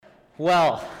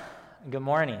Well, good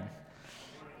morning.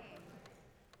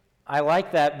 I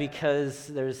like that because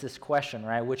there's this question,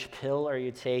 right? Which pill are you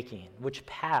taking? Which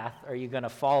path are you going to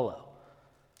follow?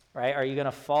 Right? Are you going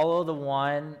to follow the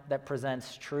one that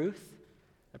presents truth,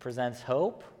 that presents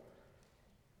hope,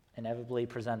 inevitably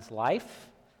presents life?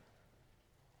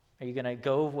 Are you going to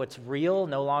go what's real,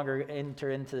 no longer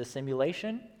enter into the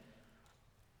simulation?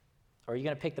 Or are you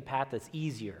going to pick the path that's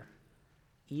easier,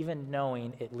 even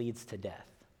knowing it leads to death?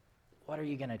 What are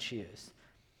you going to choose?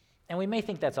 And we may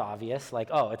think that's obvious, like,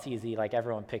 oh, it's easy, like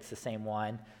everyone picks the same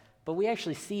one. But we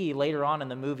actually see later on in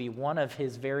the movie, one of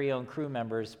his very own crew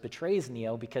members betrays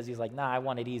Neo because he's like, nah, I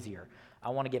want it easier. I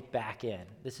want to get back in.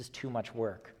 This is too much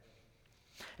work.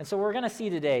 And so what we're going to see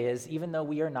today is, even though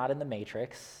we are not in the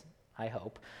Matrix, I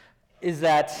hope, is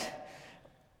that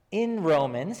in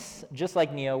Romans, just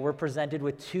like Neo, we're presented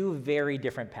with two very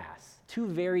different paths, two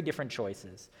very different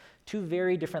choices, two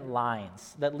very different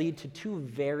lines that lead to two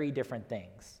very different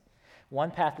things. One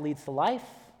path leads to life,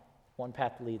 one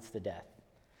path leads to death.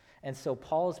 And so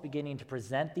Paul is beginning to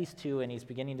present these two, and he's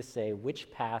beginning to say,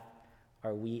 which path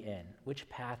are we in? Which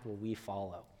path will we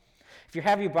follow? If you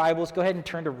have your Bibles, go ahead and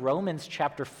turn to Romans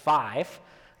chapter 5.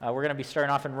 We're going to be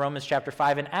starting off in Romans chapter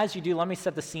 5. And as you do, let me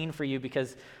set the scene for you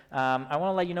because I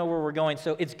want to let you know where we're going.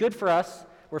 So it's good for us.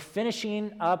 We're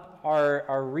finishing up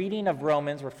our reading of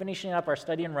Romans. We're finishing up our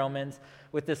study in Romans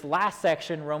with this last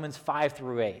section, Romans 5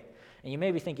 through 8. And you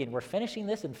may be thinking, we're finishing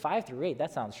this in 5 through 8.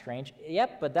 That sounds strange.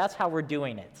 Yep, but that's how we're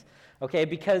doing it. Okay,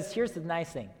 because here's the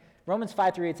nice thing. Romans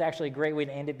 5 through 8 is actually a great way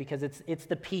to end it because it's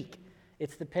the peak.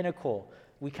 It's the pinnacle.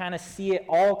 We kind of see it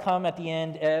all come at the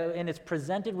end, and it's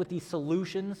presented with these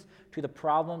solutions to the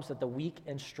problems that the weak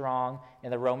and strong in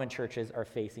the Roman churches are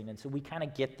facing. And so we kind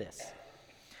of get this.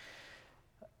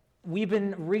 We've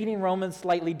been reading Romans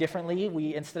slightly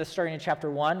differently. Instead of starting in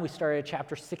chapter 1, we started at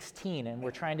chapter 16, and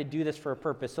we're trying to do this for a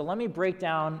purpose. So let me break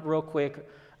down real quick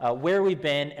where we've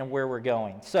been and where we're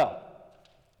going. So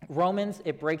Romans,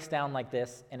 it breaks down like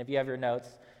this, and if you have your notes,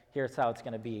 here's how it's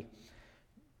going to be.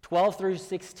 12 through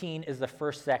 16 is the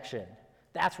first section.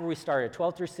 That's where we started.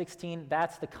 12 through 16,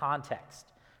 that's the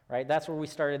context, right? That's where we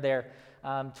started there.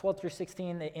 12 through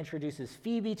 16, it introduces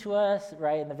Phoebe to us,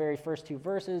 right? In the very first two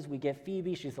verses, we get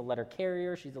Phoebe. She's a letter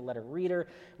carrier. She's a letter reader.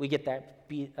 We get that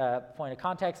point of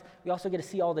context. We also get to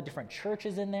see all the different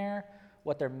churches in there,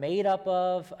 what they're made up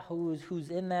of, who's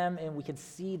in them, and we can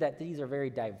see that these are very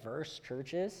diverse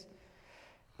churches.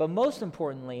 But most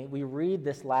importantly, we read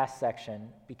this last section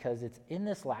because it's in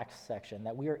this last section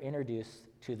that we are introduced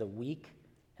to the weak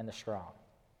and the strong.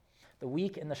 The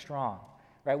weak and the strong.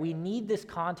 Right, we need this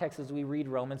context as we read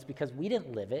Romans because we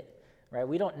didn't live it, right?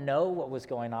 We don't know what was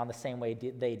going on the same way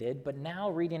they did, but now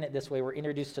reading it this way, we're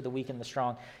introduced to the weak and the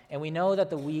strong, and we know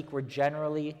that the weak were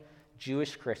generally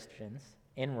Jewish Christians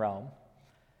in Rome.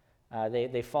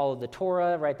 They followed the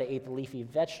Torah, right? They ate the leafy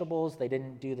vegetables. They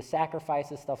didn't do the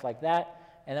sacrifices, stuff like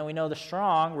that. And then we know the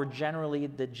strong were generally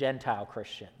the Gentile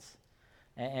Christians.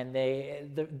 And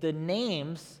the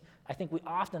names, I think we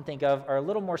often think of, are a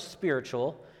little more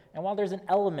spiritual. And while there's an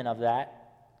element of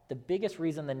that, the biggest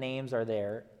reason the names are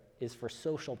there is for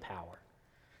social power.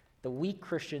 The weak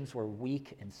Christians were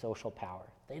weak in social power.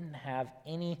 They didn't have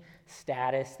any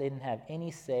status. They didn't have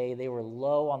any say. They were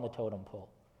low on the totem pole.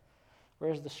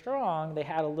 Whereas the strong, they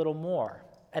had a little more.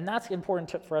 And that's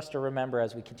important for us to remember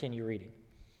as we continue reading.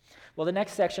 Well, the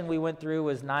next section we went through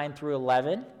was 9 through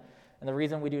 11. And the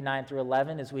reason we do 9 through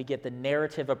 11 is we get the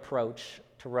narrative approach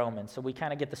to Romans. So we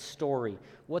kind of get the story.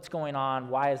 What's going on?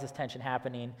 Why is this tension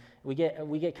happening? We get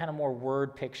kind of more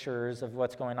word pictures of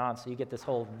what's going on. So you get this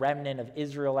whole remnant of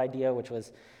Israel idea, which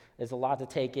is a lot to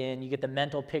take in. You get the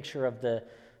mental picture of the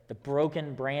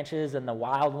broken branches and the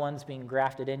wild ones being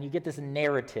grafted in. You get this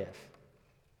narrative.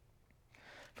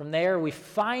 From there, we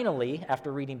finally,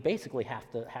 after reading basically half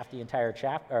the entire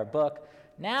book,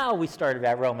 now we started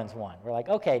at Romans 1. We're like,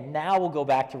 okay, now we'll go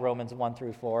back to Romans 1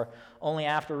 through 4, only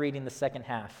after reading the second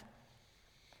half.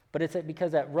 But it's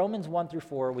because at Romans 1 through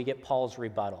 4, we get Paul's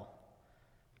rebuttal.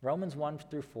 Romans 1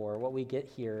 through 4, what we get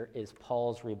here is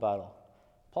Paul's rebuttal.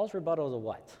 Paul's rebuttal to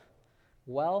what?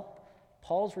 Well,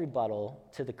 Paul's rebuttal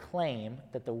to the claim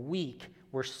that the weak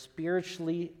were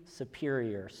spiritually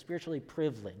superior, spiritually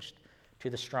privileged to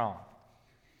the strong.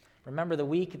 Remember, the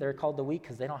weak, they're called the weak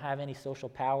because they don't have any social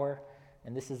power.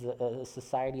 And this is a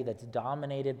society that's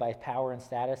dominated by power and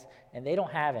status, and they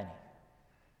don't have any.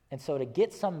 And so to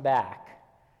get some back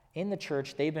in the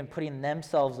church, they've been putting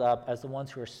themselves up as the ones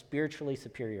who are spiritually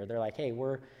superior. They're like, hey,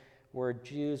 we're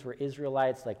Jews, we're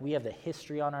Israelites, like we have the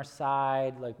history on our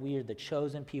side, like we are the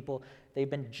chosen people. They've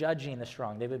been judging the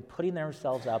strong. They've been putting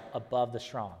themselves up above the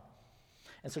strong.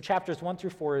 And so chapters 1 through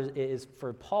 4 is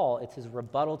for Paul, it's his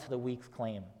rebuttal to the weak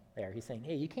claim there. He's saying,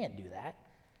 hey, you can't do that.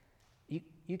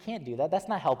 You can't do that. That's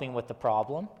not helping with the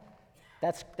problem.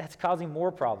 That's causing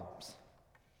more problems.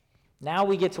 Now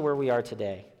we get to where we are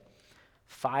today,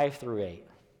 5 through 8.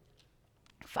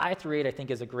 5 through 8, I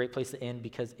think, is a great place to end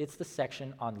because it's the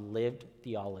section on lived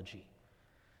theology.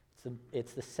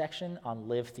 It's the section on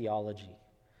lived theology.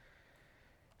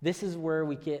 This is where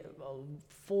we get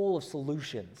full of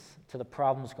solutions to the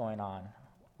problems going on.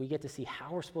 We get to see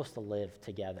how we're supposed to live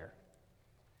together.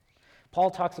 Paul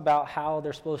talks about how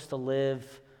they're supposed to live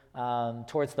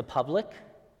towards the public,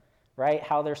 right?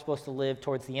 How they're supposed to live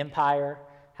towards the empire,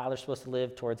 how they're supposed to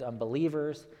live towards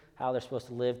unbelievers, how they're supposed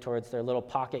to live towards their little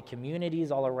pocket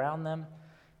communities all around them.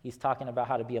 He's talking about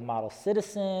how to be a model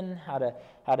citizen, how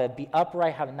to be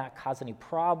upright, how to not cause any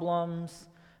problems,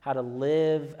 how to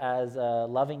live as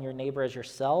loving your neighbor as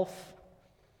yourself.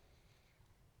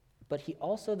 But he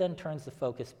also then turns the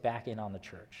focus back in on the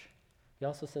church. He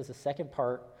also says the second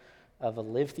part of a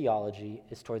lived theology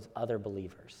is towards other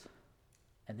believers.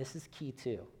 And this is key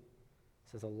too.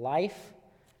 It says a life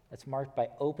that's marked by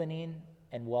opening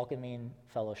and welcoming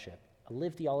fellowship. A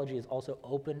lived theology is also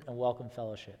open and welcome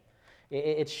fellowship.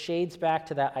 It shades back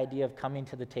to that idea of coming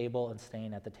to the table and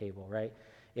staying at the table, right?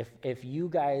 If you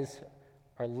guys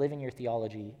are living your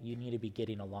theology, you need to be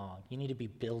getting along. You need to be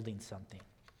building something.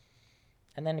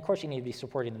 And then, of course, you need to be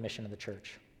supporting the mission of the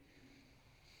church.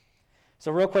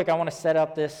 So real quick, I want to set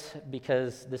up this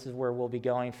because this is where we'll be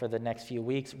going for the next few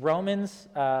weeks. Romans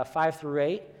 5 through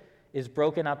 8 is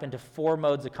broken up into 4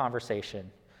 modes of conversation.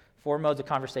 4 modes of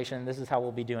conversation, and this is how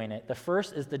we'll be doing it. The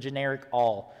first is the generic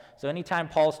all. So anytime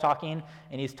Paul's talking,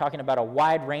 and he's talking about a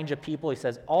wide range of people, he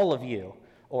says, all of you,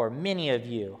 or many of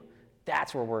you.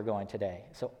 That's where we're going today.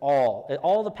 So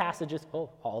all the passages,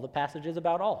 all the passages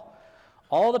about all.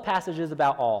 All the passages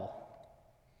about all.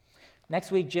 Next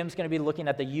week, Jim's going to be looking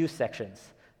at the you sections.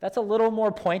 That's a little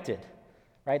more pointed,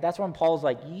 right? That's when Paul's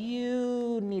like,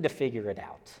 you need to figure it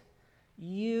out.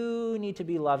 You need to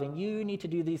be loving. You need to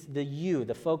do these,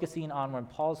 the focusing on when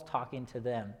Paul's talking to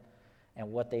them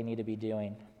and what they need to be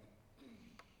doing.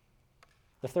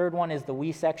 The third one is the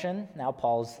we section. Now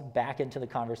Paul's back into the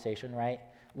conversation, right?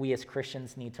 We as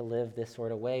Christians need to live this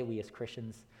sort of way. We as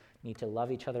Christians need to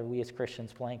love each other. We as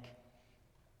Christians blank.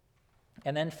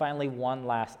 And then finally, one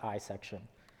last I section.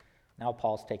 Now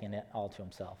Paul's taking it all to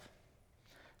himself.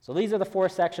 So these are the 4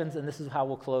 sections, and this is how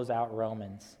we'll close out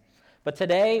Romans. But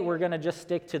today, we're going to just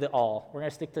stick to the all. We're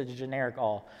going to stick to the generic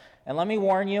all. And let me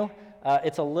warn you,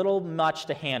 it's a little much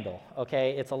to handle,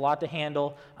 okay? It's a lot to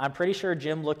handle. I'm pretty sure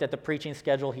Jim looked at the preaching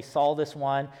schedule. He saw this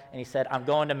one, and he said, I'm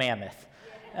going to Mammoth.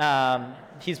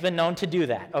 He's been known to do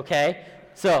that, okay?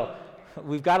 So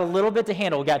we've got a little bit to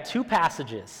handle. We've got 2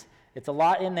 passages. It's a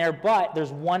lot in there, but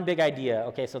there's one big idea,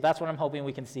 okay? So that's what I'm hoping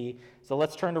we can see. So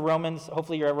let's turn to Romans.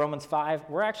 Hopefully you're at Romans 5.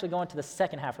 We're actually going to the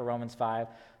second half of Romans 5.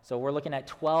 So we're looking at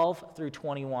 12 through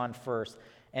 21 first.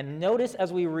 And notice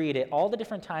as we read it, all the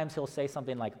different times he'll say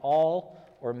something like all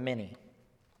or many.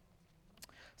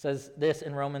 It says this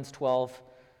in Romans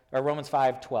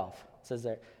 5:12. It says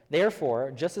there,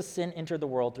 therefore, just as sin entered the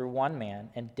world through one man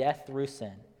and death through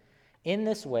sin, in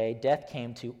this way death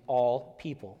came to all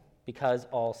people, because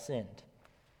all sinned.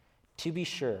 To be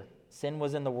sure, sin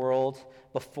was in the world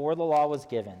before the law was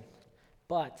given,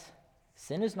 but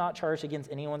sin is not charged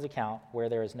against anyone's account where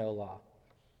there is no law.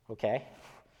 Okay,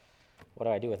 what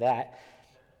do I do with that?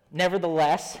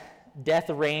 Nevertheless, death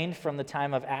reigned from the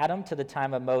time of Adam to the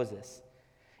time of Moses.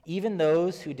 Even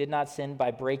those who did not sin by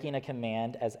breaking a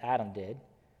command as Adam did,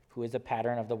 who is a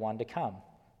pattern of the one to come.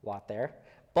 Lot there.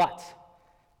 But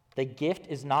the gift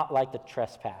is not like the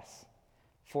trespass.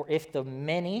 For if the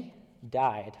many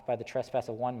died by the trespass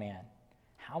of one man,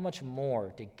 how much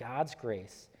more did God's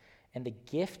grace and the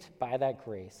gift by that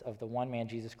grace of the one man,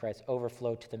 Jesus Christ,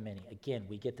 overflow to the many? Again,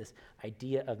 we get this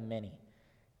idea of many.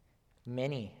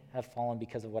 Many have fallen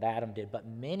because of what Adam did, but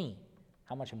many,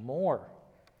 how much more,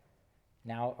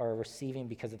 now are receiving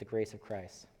because of the grace of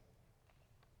Christ.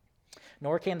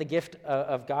 Nor can the gift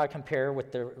of God compare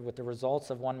with the results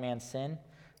of one man's sin.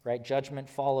 Right? Judgment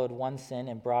followed one sin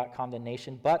and brought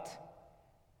condemnation, but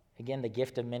again, the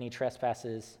gift of many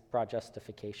trespasses brought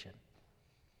justification.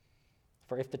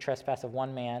 For if the trespass of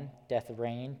one man, death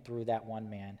reigned through that one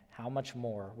man, how much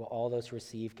more will all those who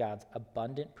receive God's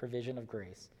abundant provision of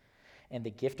grace and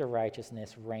the gift of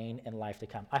righteousness reign in life to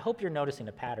come? I hope you're noticing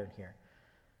a pattern here,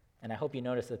 and I hope you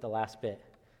notice at the last bit.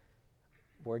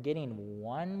 We're getting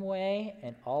one way,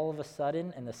 and all of a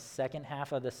sudden, in the second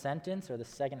half of the sentence or the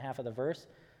second half of the verse,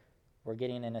 we're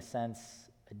getting, in a sense,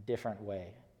 a different way.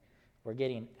 We're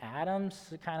getting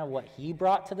Adam's kind of what he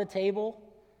brought to the table,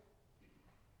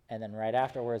 And then right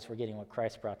afterwards, we're getting what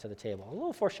Christ brought to the table. A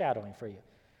little foreshadowing for you.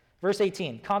 Verse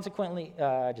 18, consequently,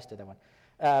 I just did that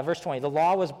one. Verse 20, the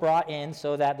law was brought in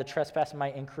so that the trespass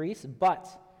might increase, but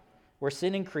where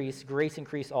sin increased, grace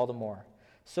increased all the more.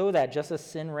 So that just as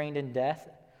sin reigned in death,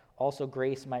 also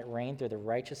grace might reign through the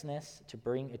righteousness to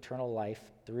bring eternal life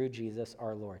through Jesus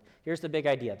our Lord. Here's the big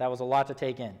idea. That was a lot to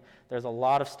take in. There's a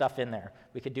lot of stuff in there.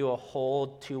 We could do a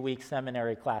whole 2-week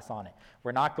seminary class on it.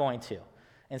 We're not going to.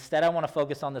 Instead, I want to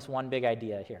focus on this one big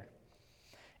idea here.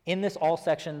 In this all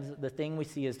sections, the thing we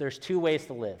see is there's 2 ways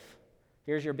to live.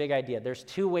 Here's your big idea. There's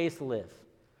 2 ways to live.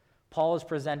 Paul is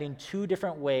presenting 2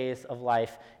 different ways of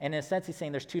life, and in a sense, he's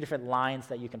saying there's 2 different lines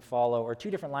that you can follow, or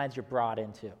 2 different lines you're brought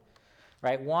into.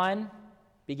 Right? One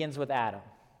begins with Adam.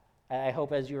 I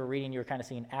hope as you were reading, you were kind of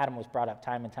seeing Adam was brought up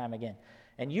time and time again.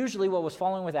 And usually what was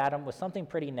following with Adam was something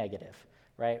pretty negative.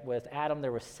 Right? With Adam,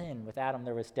 there was sin. With Adam,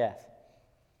 there was death.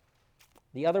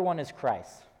 The other one is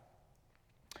Christ.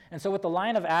 And so with the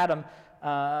line of Adam,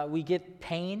 we get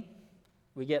pain,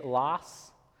 we get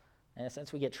loss, in a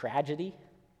sense we get tragedy.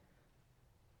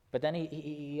 But then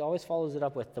he always follows it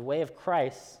up with the way of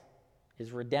Christ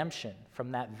is redemption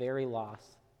from that very loss,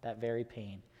 that very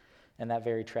pain, and that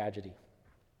very tragedy.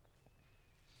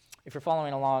 If you're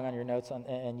following along on your notes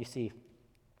and you see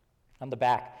on the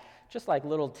back, just like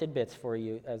little tidbits for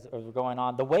you as we're going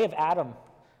on, the way of Adam,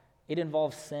 it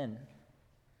involves sin.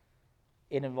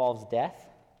 It involves death,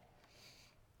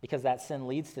 because that sin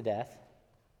leads to death.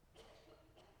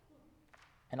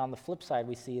 And on the flip side,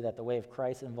 we see that the way of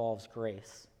Christ involves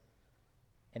grace,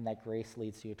 and that grace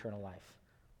leads to eternal life.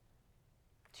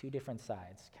 2 different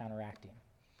sides counteracting.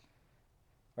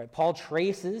 Right? Paul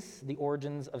traces the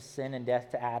origins of sin and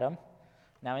death to Adam.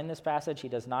 Now, in this passage, he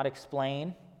does not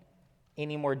explain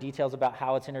any more details about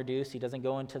how it's introduced. He doesn't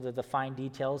go into the fine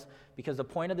details, because the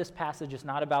point of this passage is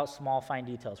not about small, fine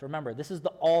details. Remember, this is the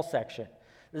all section.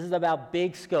 This is about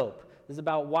big scope. This is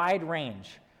about wide range,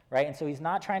 right? And so he's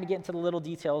not trying to get into the little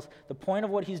details. The point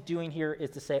of what he's doing here is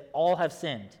to say all have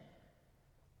sinned.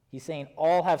 He's saying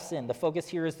all have sinned. The focus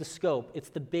here is the scope. It's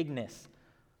the bigness.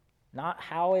 Not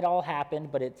how it all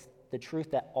happened, but it's the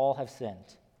truth that all have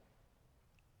sinned.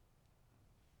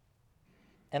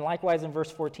 And likewise, in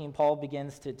verse 14, Paul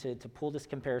begins to pull this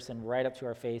comparison right up to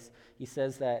our face. He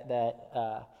says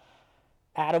that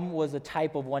Adam was a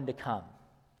type of one to come.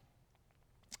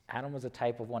 Adam was a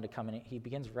type of one to come, and he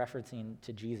begins referencing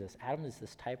to Jesus. Adam is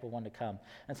this type of one to come.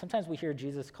 And sometimes we hear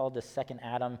Jesus called the second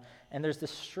Adam, and there's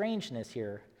this strangeness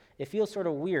here. It feels sort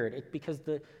of weird because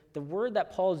the word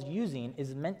that Paul's using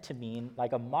is meant to mean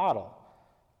like a model,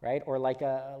 right? Or like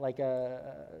a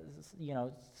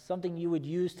something you would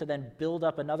use to then build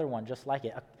up another one just like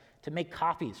it, to make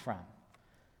copies from.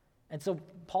 And so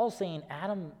Paul's saying,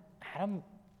 Adam,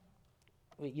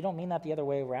 wait, you don't mean that the other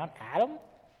way around? Adam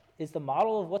is the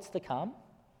model of what's to come?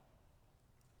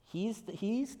 He's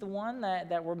the one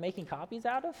that we're making copies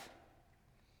out of?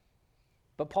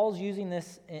 But Paul's using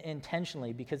this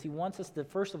intentionally because he wants us to,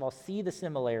 first of all, see the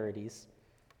similarities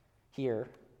here.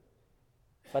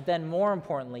 But then more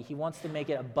importantly, he wants to make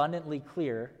it abundantly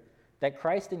clear that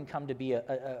Christ didn't come to be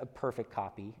a perfect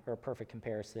copy or a perfect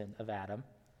comparison of Adam.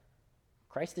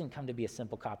 Christ didn't come to be a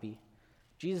simple copy.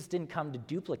 Jesus didn't come to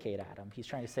duplicate Adam. He's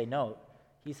trying to say, no,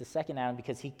 he's the second Adam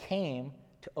because he came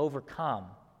to overcome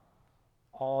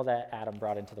all that Adam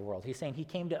brought into the world. He's saying he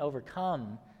came to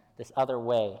overcome this other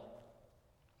way.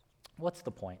 What's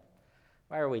the point?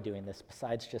 Why are we doing this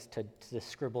besides just to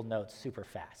scribble notes super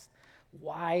fast?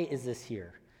 Why is this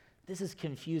here? This is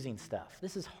confusing stuff.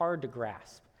 This is hard to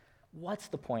grasp. What's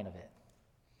the point of it?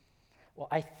 Well,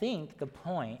 I think the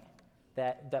point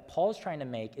that Paul's trying to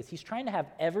make is he's trying to have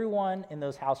everyone in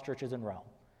those house churches in Rome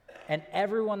and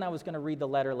everyone that was going to read the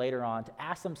letter later on to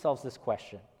ask themselves this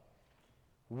question.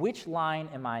 Which line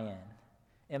am I in?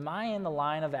 Am I in the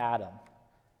line of Adam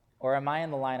or am I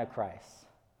in the line of Christ?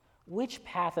 Which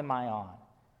path am I on?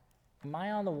 Am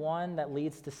I on the one that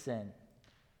leads to sin?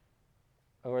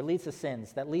 Or leads to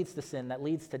sins, that leads to sin, that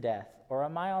leads to death? Or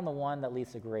am I on the one that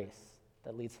leads to grace,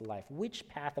 that leads to life? Which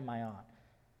path am I on?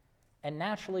 And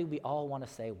naturally, we all want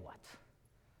to say, what?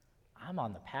 I'm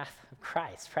on the path of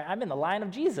Christ, right? I'm in the line of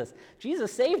Jesus.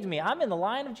 Jesus saved me. I'm in the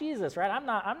line of Jesus, right? I'm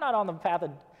not on the path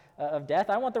of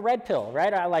death. I want the red pill,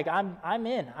 right? I'm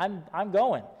in. I'm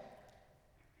going.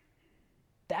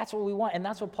 That's what we want, and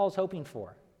that's what Paul's hoping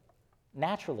for.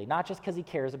 Naturally, not just because he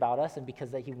cares about us and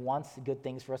because that he wants good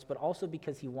things for us, but also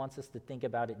because he wants us to think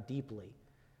about it deeply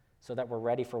so that we're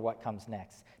ready for what comes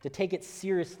next, to take it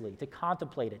seriously, to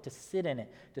contemplate it, to sit in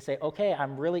it, to say, okay,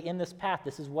 I'm really in this path.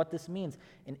 This is what this means.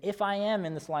 And if I am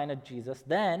in this line of Jesus,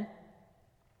 then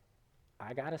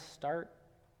I got to start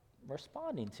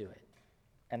responding to it.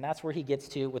 And that's where he gets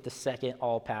to with the second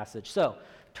all passage. So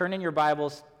turn in your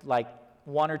Bibles like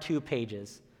 1 or 2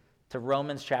 pages to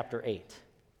Romans chapter 8.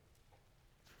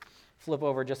 Flip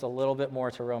over just a little bit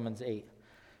more to Romans 8.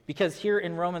 Because here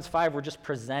in Romans 5, we're just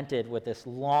presented with this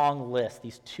long list,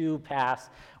 these 2 paths.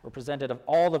 We're presented of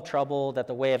all the trouble that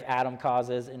the way of Adam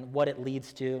causes and what it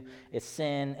leads to. It's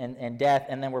sin and death.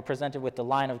 And then we're presented with the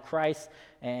line of Christ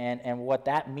and what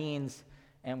that means.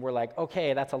 And we're like,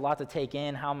 okay, that's a lot to take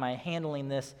in. How am I handling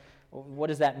this? What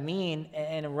does that mean?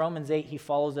 And in Romans 8, he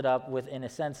follows it up with, in a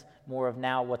sense, more of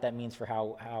now what that means for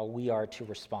how we are to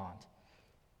respond.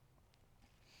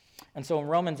 And so in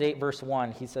Romans 8, verse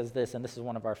 1, he says this, and this is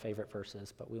one of our favorite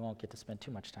verses, but we won't get to spend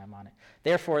too much time on it.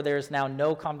 Therefore, there is now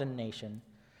no condemnation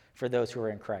for those who are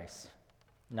in Christ.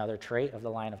 Another trait of the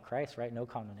line of Christ, right? No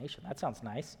condemnation. That sounds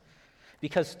nice.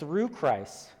 Because through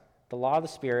Christ, the law of the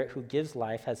Spirit who gives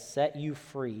life has set you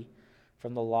free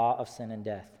from the law of sin and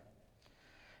death.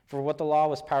 For what the law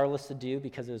was powerless to do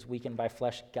because it was weakened by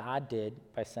flesh, God did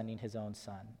by sending his own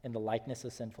Son in the likeness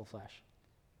of sinful flesh.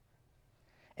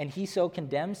 And he so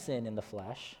condemned sin in the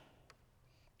flesh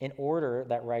in order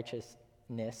that the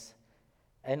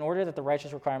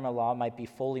righteous requirement of law might be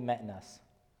fully met in us,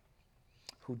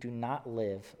 who do not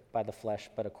live by the flesh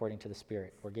but according to the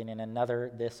Spirit. We're getting another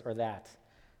this or that.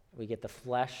 We get the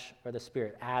flesh or the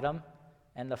Spirit. Adam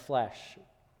and the flesh.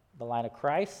 The line of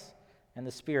Christ and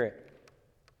the Spirit.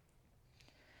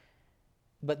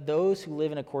 But those who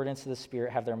live in accordance to the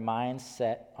Spirit have their minds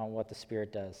set on what the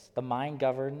Spirit does. The mind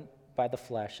governed by the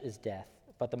flesh is death,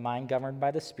 but the mind governed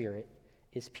by the Spirit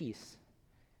is peace.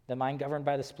 The mind governed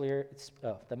by the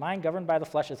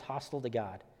flesh is hostile to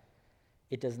God.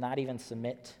 It does not even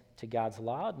submit to God's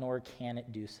law, nor can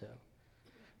it do so.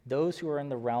 Those who are in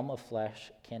the realm of flesh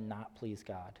cannot please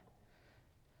God.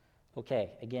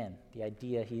 Okay, again, the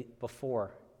idea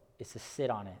before is to sit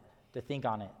on it, to think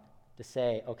on it, to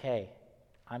say, okay,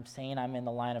 I'm saying I'm in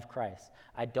the line of Christ.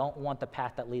 I don't want the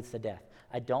path that leads to death.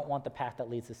 I don't want the path that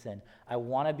leads to sin. I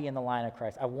want to be in the line of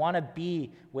Christ. I want to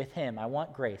be with him. I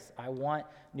want grace. I want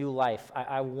new life.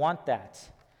 I want that.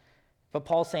 But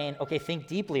Paul's saying, okay, think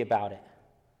deeply about it.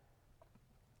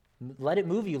 Let it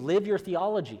move you. Live your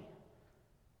theology.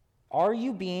 Are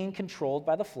you being controlled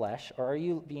by the flesh, or are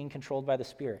you being controlled by the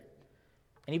Spirit?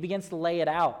 And he begins to lay it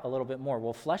out a little bit more.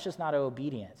 Well, flesh is not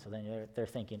obedient. So then they're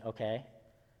thinking, okay,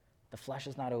 the flesh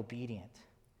is not obedient.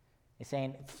 He's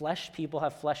saying flesh people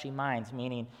have fleshy minds,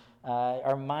 meaning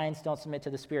our minds don't submit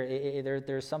to the Spirit.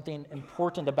 There's something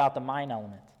important about the mind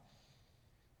element.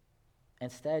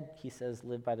 Instead, he says,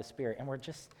 live by the Spirit. And we're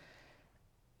just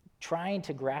trying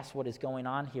to grasp what is going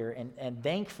on here. And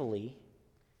thankfully,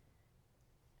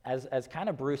 as kind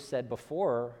of Bruce said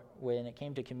before when it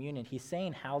came to communion, he's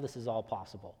saying how this is all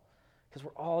possible. Because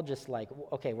we're all just like,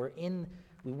 okay,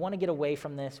 we want to get away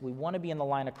from this. We want to be in the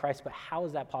line of Christ, but how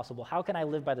is that possible? How can I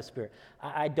live by the Spirit?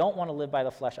 I don't want to live by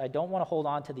the flesh. I don't want to hold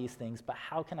on to these things, but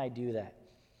how can I do that?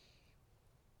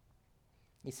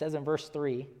 He says in verse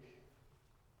 3,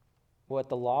 what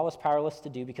the law was powerless to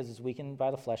do because it's weakened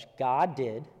by the flesh, God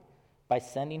did by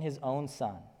sending his own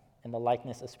Son in the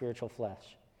likeness of spiritual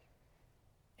flesh.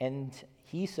 And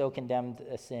he so condemned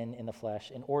a sin in the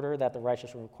flesh in order that the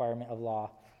righteous requirement of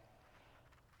law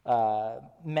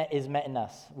is met in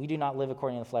us. We do not live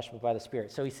according to the flesh, but by the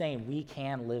Spirit. So he's saying we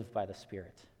can live by the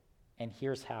Spirit. And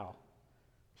here's how.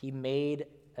 He made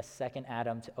a second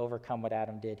Adam to overcome what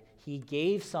Adam did. He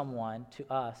gave someone to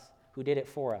us who did it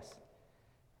for us.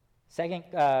 2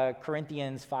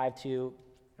 Corinthians 5:2,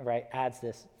 right, adds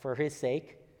this. For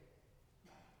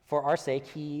our sake,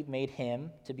 he made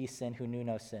him to be sin who knew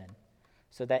no sin,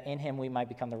 so that in him we might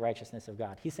become the righteousness of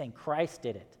God. He's saying Christ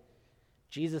did it.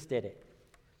 Jesus did it.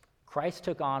 Christ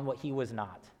took on what he was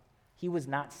not. He was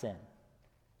not sin.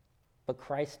 But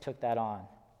Christ took that on.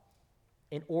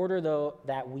 In order, though,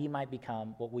 that we might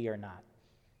become what we are not,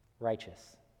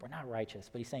 righteous. We're not righteous,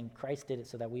 but he's saying Christ did it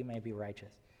so that we may be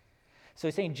righteous. So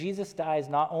he's saying Jesus dies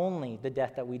not only the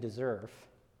death that we deserve,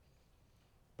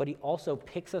 but he also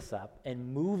picks us up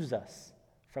and moves us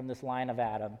from this line of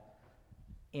Adam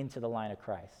into the line of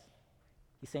Christ.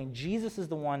 He's saying Jesus is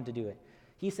the one to do it.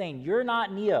 He's saying you're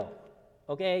not Neo.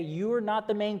 Okay, you're not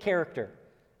the main character.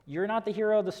 You're not the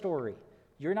hero of the story.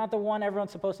 You're not the one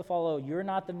everyone's supposed to follow. You're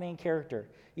not the main character.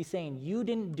 He's saying you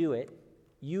didn't do it.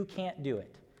 You can't do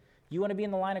it. You want to be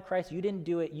in the line of Christ? You didn't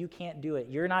do it. You can't do it.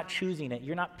 You're not choosing it.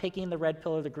 You're not picking the red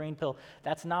pill or the green pill.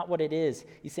 That's not what it is.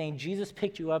 He's saying Jesus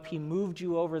picked you up. He moved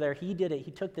you over there. He did it.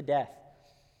 He took the death.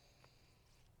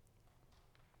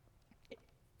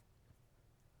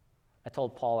 I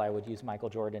told Paul I would use Michael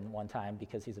Jordan one time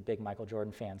because he's a big Michael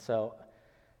Jordan fan. So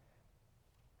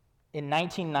In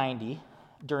 1990,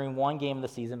 during one game of the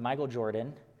season, Michael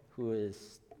Jordan, who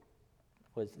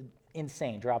was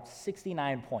insane, dropped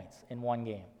 69 points in one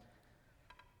game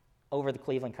over the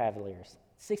Cleveland Cavaliers.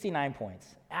 69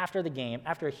 points. After the game,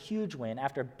 after a huge win,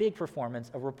 after a big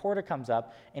performance, a reporter comes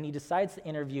up and he decides to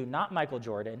interview not Michael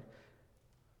Jordan,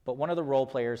 but one of the role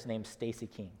players named Stacey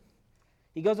King.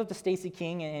 He goes up to Stacey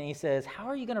King and he says, "How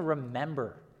are you going to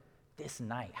remember this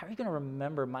night? How are you going to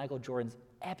remember Michael Jordan's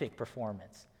epic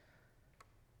performance?"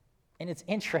 And it's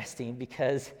interesting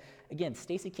because, again,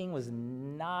 Stacey King was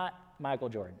not Michael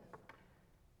Jordan.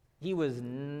 He was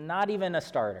not even a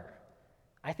starter.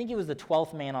 I think he was the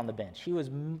 12th man on the bench. He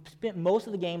spent most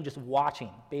of the game just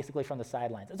watching, basically from the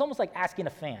sidelines. It's almost like asking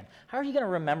a fan, how are you going to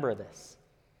remember this?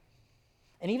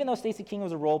 And even though Stacey King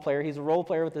was a role player, he's a role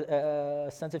player with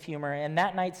a sense of humor, and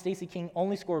that night Stacey King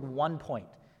only scored 1 point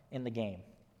in the game.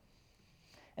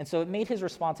 And so it made his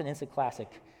response an instant classic.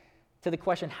 To the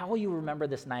question, how will you remember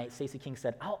this night, Stacey King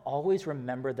said, "I'll always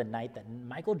remember the night that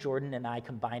Michael Jordan and I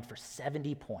combined for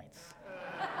 70 points.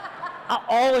 I'll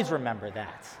always remember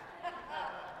that."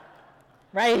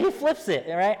 Right? He flips it,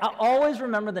 right? I'll always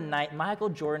remember the night Michael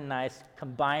Jordan and I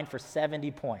combined for 70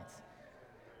 points.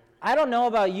 I don't know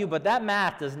about you, but that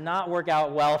math does not work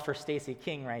out well for Stacey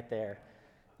King right there.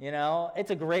 You know,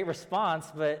 it's a great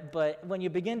response, but when you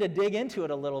begin to dig into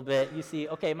it a little bit, you see,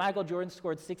 okay, Michael Jordan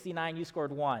scored 69, you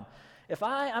scored 1.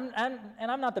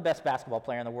 I'm not the best basketball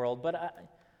player in the world, but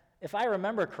if I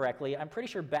remember correctly, I'm pretty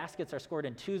sure baskets are scored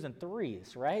in 2s and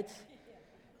 3s, right?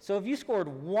 So if you scored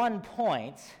 1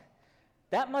 point,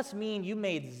 that must mean you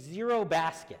made 0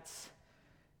 baskets.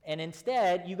 And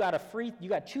instead, you got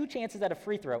 2 chances at a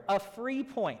free throw, a free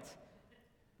point.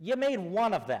 You made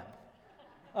 1 of them.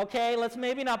 Okay, let's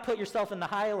maybe not put yourself in the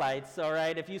highlights, all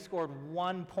right, if you scored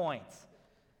 1 point.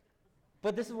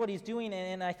 But this is what he's doing,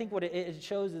 and I think what it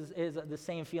shows is the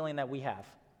same feeling that we have.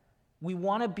 We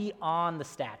want to be on the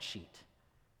stat sheet,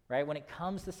 right? When it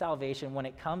comes to salvation, when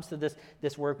it comes to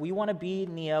this work, we want to be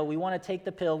Neo, we want to take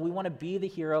the pill, we want to be the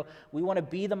hero, we want to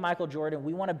be the Michael Jordan,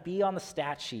 we want to be on the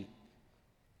stat sheet.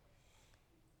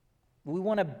 We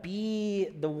want to be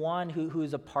the one who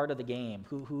is a part of the game,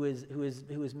 who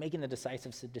is making the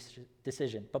decisive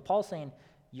decision. But Paul's saying,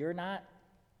 you're not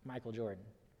Michael Jordan.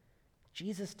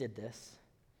 Jesus did this.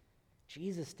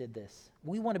 Jesus did this.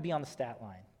 We want to be on the stat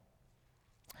line.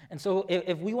 And so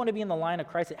if we want to be in the line of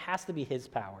Christ, it has to be his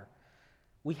power.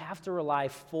 We have to rely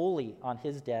fully on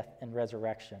his death and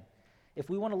resurrection. If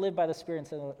we want to live by the Spirit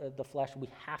instead of the flesh, we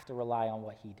have to rely on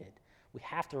what he did. We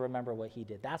have to remember what he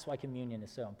did. That's why communion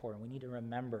is so important. We need to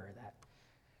remember that.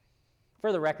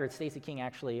 For the record, Stacey King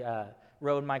actually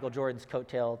rode Michael Jordan's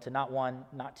coattail to not 1,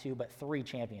 not 2, but 3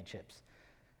 championships.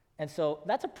 And so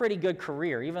that's a pretty good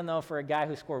career, even though for a guy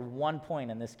who scored 1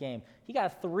 point in this game, he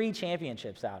got 3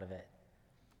 championships out of it.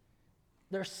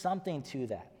 There's something to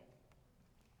that.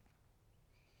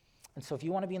 And so if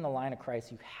you want to be in the line of Christ,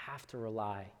 you have to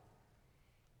rely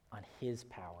on his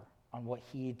power, on what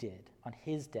he did, on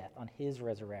his death, on his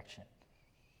resurrection.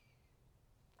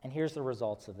 And here's the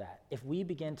results of that. If we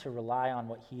begin to rely on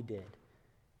what he did,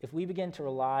 if we begin to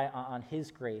rely on his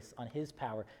grace, on his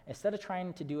power, instead of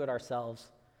trying to do it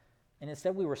ourselves, and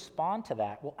instead we respond to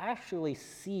that, we'll actually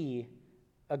see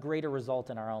a greater result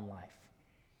in our own life.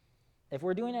 If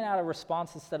we're doing it out of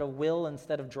response instead of will,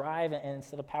 instead of drive, and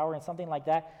instead of power, and something like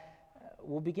that,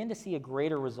 we'll begin to see a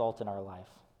greater result in our life.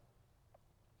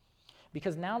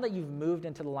 Because now that you've moved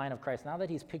into the line of Christ, now that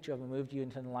he's picked you up and moved you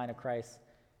into the line of Christ,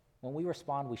 when we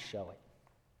respond, we show it.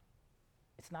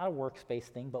 It's not a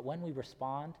works-based thing, but when we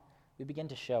respond, we begin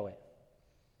to show it.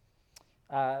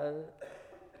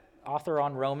 Author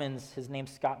on Romans, his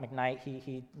name's Scott McKnight,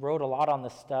 he wrote a lot on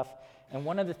this stuff, and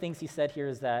one of the things he said here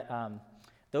is that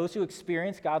those who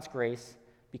experience God's grace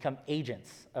become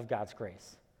agents of God's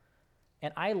grace.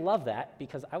 And I love that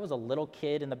because I was a little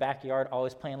kid in the backyard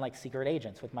always playing like secret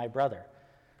agents with my brother.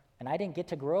 And I didn't get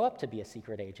to grow up to be a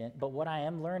secret agent, but what I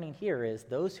am learning here is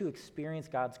those who experience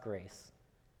God's grace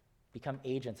become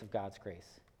agents of God's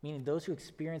grace, meaning those who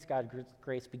experience God's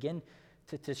grace begin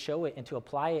to show it and to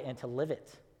apply it and to live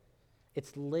it.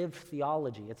 It's lived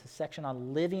theology. It's a section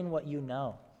on living what you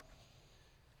know,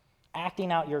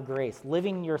 acting out your grace,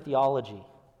 living your theology.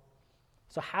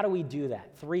 So how do we do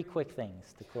that? 3 quick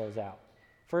things to close out.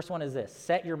 First one is this: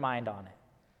 set your mind on it.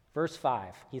 Verse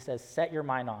 5, he says, set your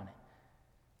mind on it.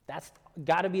 That's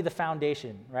got to be the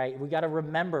foundation, right? We got to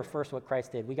remember first what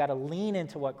Christ did. We got to lean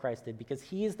into what Christ did because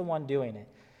he is the one doing it.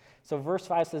 So verse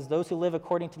 5 says, those who live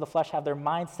according to the flesh have their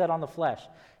mind set on the flesh.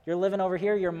 You're living over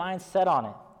here, your mind's set on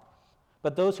it.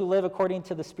 But those who live according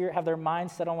to the Spirit have their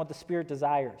mind set on what the Spirit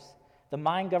desires. The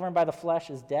mind governed by the flesh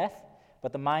is death,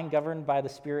 but the mind governed by the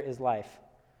Spirit is life.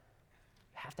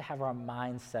 We have to have our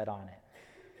mind set on it.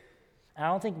 And I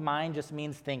don't think mind just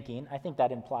means thinking. I think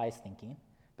that implies thinking.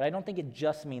 But I don't think it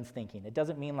just means thinking. It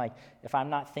doesn't mean like if I'm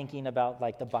not thinking about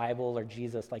like the Bible or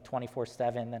Jesus like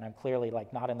 24/7, then I'm clearly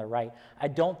like not in the right. I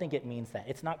don't think it means that.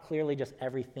 It's not clearly just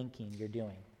every thinking you're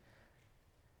doing.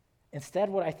 Instead,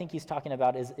 what I think he's talking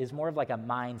about is more of like a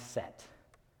mindset.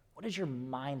 What is your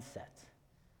mindset?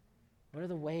 What are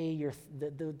the way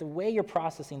you're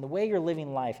processing, the way you're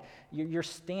living life, your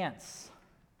stance?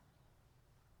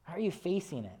 How are you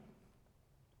facing it?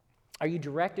 Are you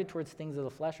directed towards things of the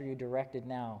flesh, or are you directed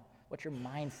now? What's your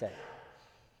mindset?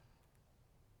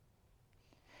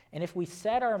 And if we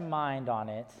set our mind on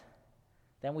it,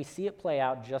 then we see it play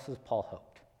out just as Paul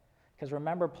hoped. Because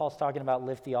remember, Paul's talking about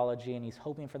live theology, and he's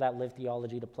hoping for that live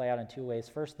theology to play out in two ways.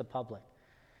 First, the public.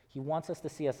 He wants us to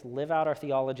see us live out our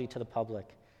theology to the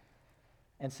public.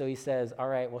 And so he says, all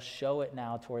right, well, show it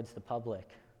now towards the public.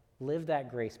 Live that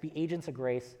grace. Be agents of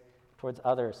grace towards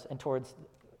others and towards,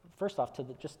 first off, to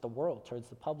just the world, towards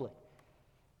the public.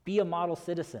 Be a model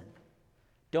citizen.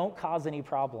 Don't cause any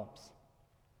problems.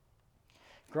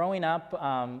 Growing up,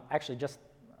 actually, just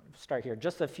start here.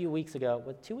 Just a few weeks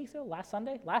ago, 2 weeks ago? Last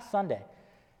Sunday? Last Sunday.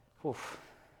 Oof,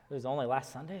 it was only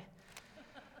last Sunday?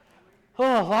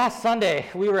 Oh, last Sunday,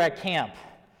 we were at camp.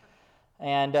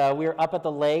 And we were up at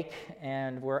the lake,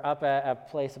 and we're up at a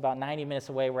place about 90 minutes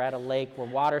away. We're at a lake. We're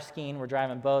water skiing. We're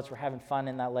driving boats. We're having fun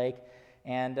in that lake.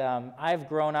 And I've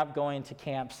grown up going to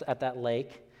camps at that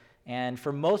lake. And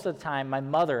for most of the time, my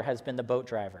mother has been the boat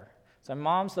driver. So my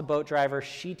mom's the boat driver.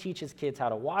 She teaches kids how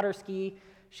to water ski.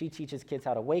 She teaches kids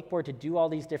how to wakeboard, to do all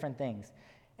these different things.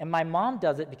 And my mom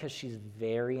does it because she's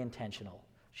very intentional.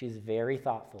 She's very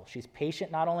thoughtful. She's patient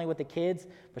not only with the kids,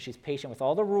 but she's patient with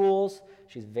all the rules.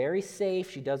 She's very safe.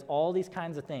 She does all these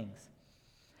kinds of things.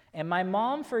 And my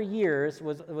mom for years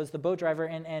was the boat driver,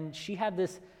 and she had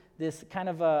this kind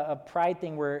of a pride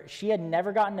thing where she had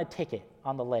never gotten a ticket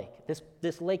on the lake.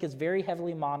 This lake is very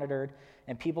heavily monitored,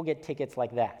 and people get tickets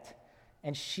like that.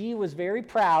 And she was very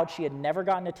proud she had never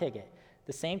gotten a ticket.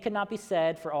 The same could not be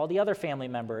said for all the other family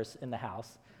members in the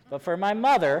house. But for my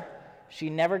mother, she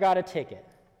never got a ticket.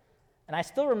 And I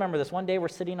still remember this. One day we're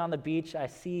sitting on the beach. I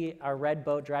see our red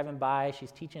boat driving by.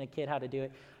 She's teaching a kid how to do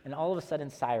it. And all of a sudden,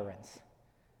 sirens.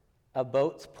 A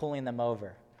boat's pulling them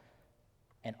over.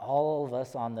 And all of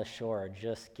us on the shore are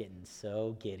just getting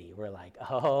so giddy. We're like,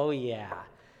 oh, yeah,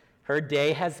 her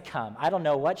day has come. I don't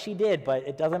know what she did, but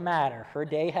it doesn't matter. Her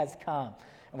day has come.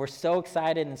 And we're so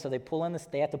excited. And so they have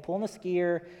to pull in the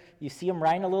skier. You see them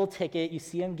writing a little ticket. You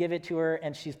see them give it to her,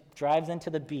 and she drives into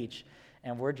the beach.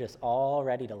 And we're just all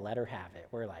ready to let her have it.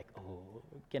 We're like, oh,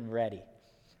 getting ready.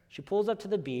 She pulls up to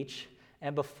the beach,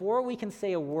 and before we can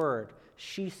say a word,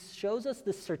 she shows us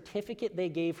the certificate they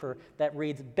gave her that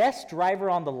reads, Best Driver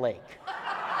on the Lake.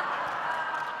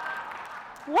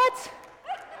 What?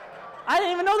 I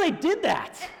didn't even know they did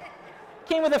that.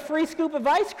 Came with a free scoop of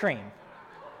ice cream.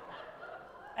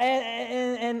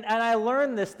 And I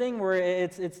learned this thing where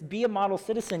it's be a model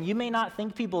citizen. You may not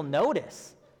think people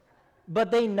notice,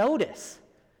 but they notice.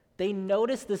 They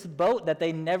notice this boat that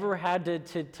they never had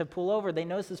to pull over. They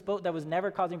noticed this boat that was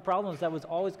never causing problems, that was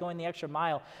always going the extra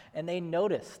mile, and they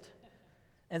noticed.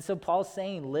 And so Paul's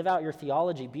saying, live out your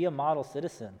theology, be a model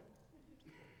citizen.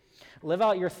 Live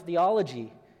out your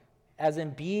theology, as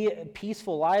in be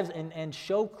peaceful lives, and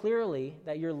show clearly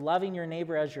that you're loving your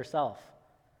neighbor as yourself.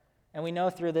 And we know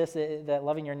through this that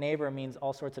loving your neighbor means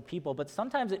all sorts of people, but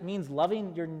sometimes it means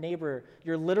loving your neighbor,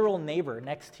 your literal neighbor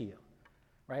next to you,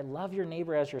 right? Love your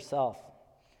neighbor as yourself.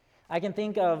 I can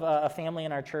think of a family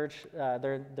in our church,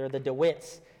 they're the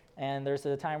DeWitts, and there's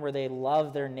a time where they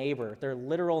love their neighbor, their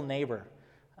literal neighbor,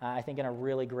 I think in a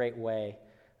really great way.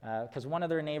 Because one of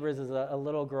their neighbors is a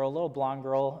little girl, a little blonde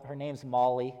girl, her name's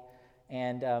Molly,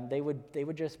 and they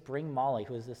would just bring Molly,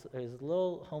 who is this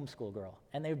little homeschool girl,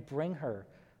 and they would bring her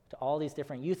to all these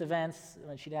different youth events.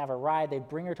 When she didn't have a ride, they'd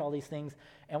bring her to all these things.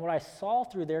 And what I saw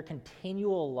through their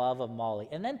continual love of Molly,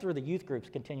 and then through the youth group's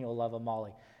continual love of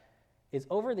Molly, is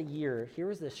over the year, here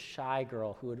was this shy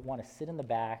girl who would want to sit in the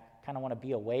back, kind of want to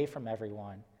be away from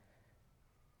everyone.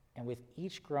 And with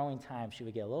each growing time, she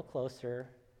would get a little closer,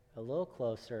 a little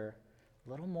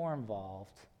more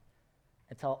involved,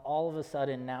 until all of a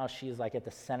sudden now she's like at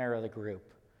the center of the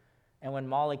group. And when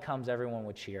Molly comes, everyone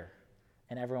would cheer,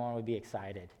 and everyone would be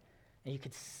excited. And you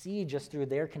could see just through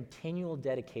their continual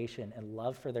dedication and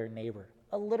love for their neighbor,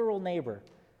 a literal neighbor,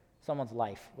 someone's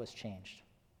life was changed.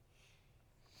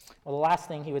 Well, the last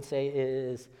thing he would say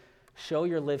is show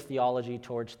your lived theology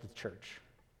towards the church.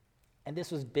 And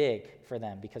this was big for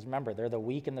them because remember, they're the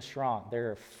weak and the strong.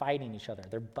 They're fighting each other.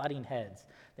 They're butting heads.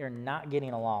 They're not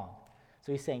getting along.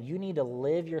 So he's saying, you need to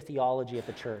live your theology at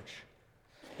the church.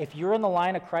 If you're in the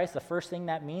line of Christ, the first thing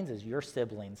that means is your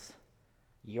siblings,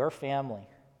 your family.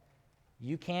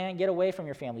 You can't get away from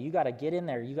your family. You got to get in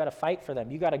there. You got to fight for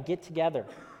them. You got to get together.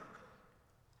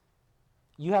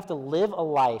 You have to live a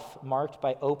life marked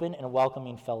by open and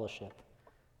welcoming fellowship.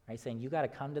 Right? Saying you got to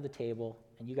come to the table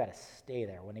and you got to stay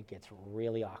there when it gets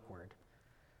really awkward.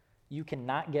 You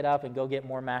cannot get up and go get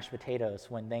more mashed potatoes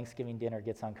when Thanksgiving dinner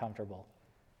gets uncomfortable.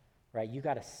 Right? You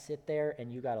got to sit there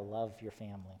and you got to love your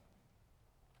family.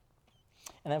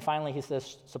 And then finally, he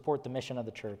says, support the mission of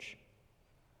the church.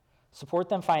 Support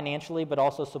them financially, but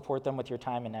also support them with your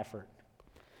time and effort.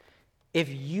 If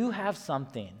you have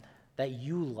something that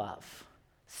you love,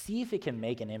 see if it can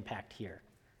make an impact here.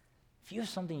 If you have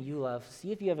something you love,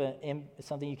 see if you have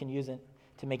something you can use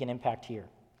to make an impact here.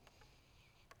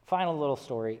 Final little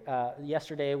story.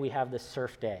 Yesterday, we have this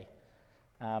surf day.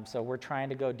 So we're trying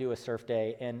to go do a surf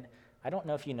day, and I don't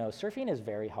know if you know, surfing is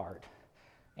very hard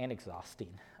and exhausting.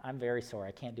 I'm very sorry,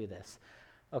 I can't do this.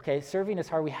 Okay, surfing is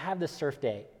hard. We have this surf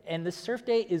day, and this surf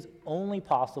day is only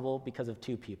possible because of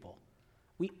two people.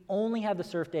 We only had the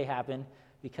surf day happen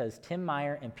because Tim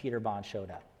Meyer and Peter Bond showed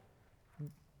up.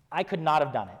 I could not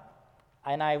have done it,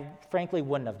 and I frankly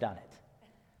wouldn't have done it,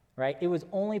 right? It was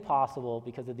only possible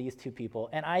because of these two people,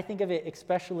 and I think of it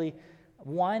especially,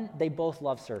 one, they both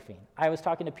love surfing. I was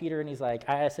talking to Peter, and he's like,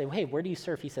 I say, hey, where do you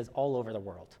surf? He says, all over the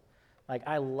world. Like,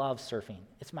 I love surfing.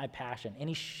 It's my passion. And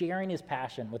he's sharing his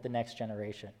passion with the next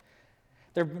generation.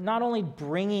 They're not only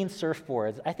bringing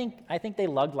surfboards. I think they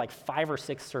lugged like 5 or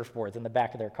 6 surfboards in the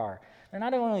back of their car. They're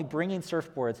not only bringing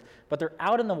surfboards, but they're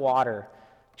out in the water,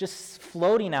 just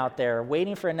floating out there,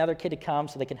 waiting for another kid to come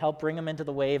so they can help bring them into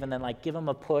the wave and then like give them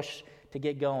a push to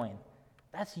get going.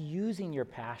 That's using your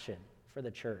passion for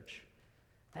the church.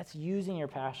 That's using your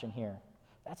passion here.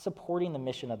 That's supporting the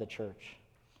mission of the church.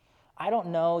 I don't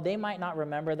know, they might not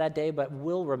remember that day, but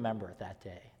we'll remember that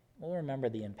day. We'll remember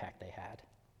the impact they had.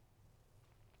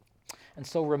 And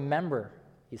so remember,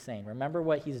 he's saying, remember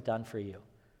what he's done for you.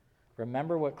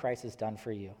 Remember what Christ has done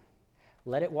for you.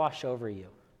 Let it wash over you.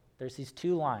 There's these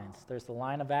two lines. There's the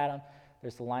line of Adam,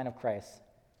 there's the line of Christ.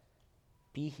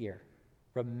 Be here.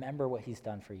 Remember what he's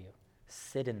done for you.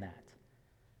 Sit in that.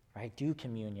 Right? Do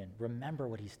communion. Remember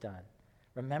what he's done.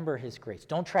 Remember his grace.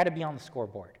 Don't try to be on the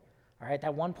scoreboard. All right,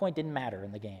 that one point didn't matter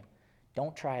in the game.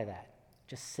 Don't try that.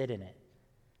 Just sit in it.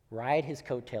 Ride his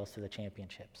coattails to the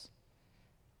championships.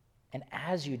 And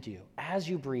as you do, as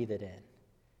you breathe it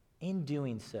in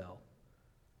doing so,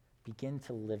 begin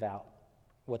to live out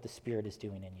what the Spirit is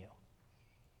doing in you.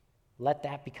 Let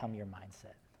that become your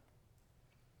mindset.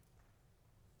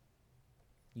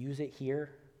 Use it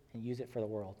here and use it for the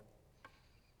world.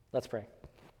 Let's pray.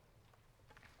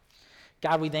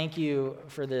 God, we thank you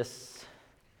for this,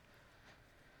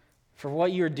 for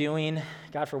what you're doing,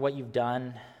 God, for what you've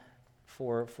done,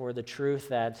 for the truth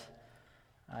that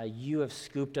you have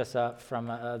scooped us up from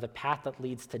the path that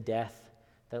leads to death,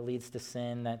 that leads to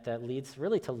sin, that leads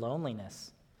really to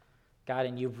loneliness. God,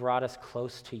 and you brought us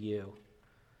close to you.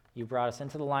 You brought us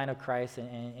into the line of Christ,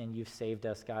 and you've saved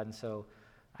us, God. And so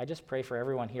I just pray for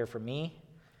everyone here, for me,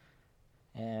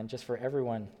 and just for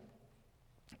everyone,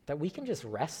 that we can just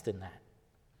rest in that.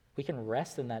 We can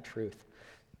rest in that truth.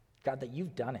 God, that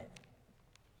you've done it.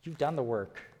 You've done the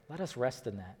work. Let us rest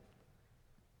in that.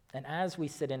 And as we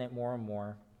sit in it more and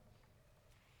more,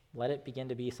 let it begin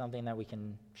to be something that we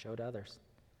can show to others.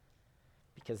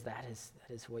 Because that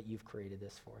is what you've created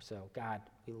this for. So, God,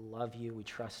 we love you. We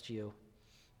trust you.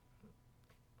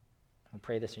 I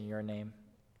pray this in your name.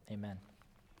 Amen.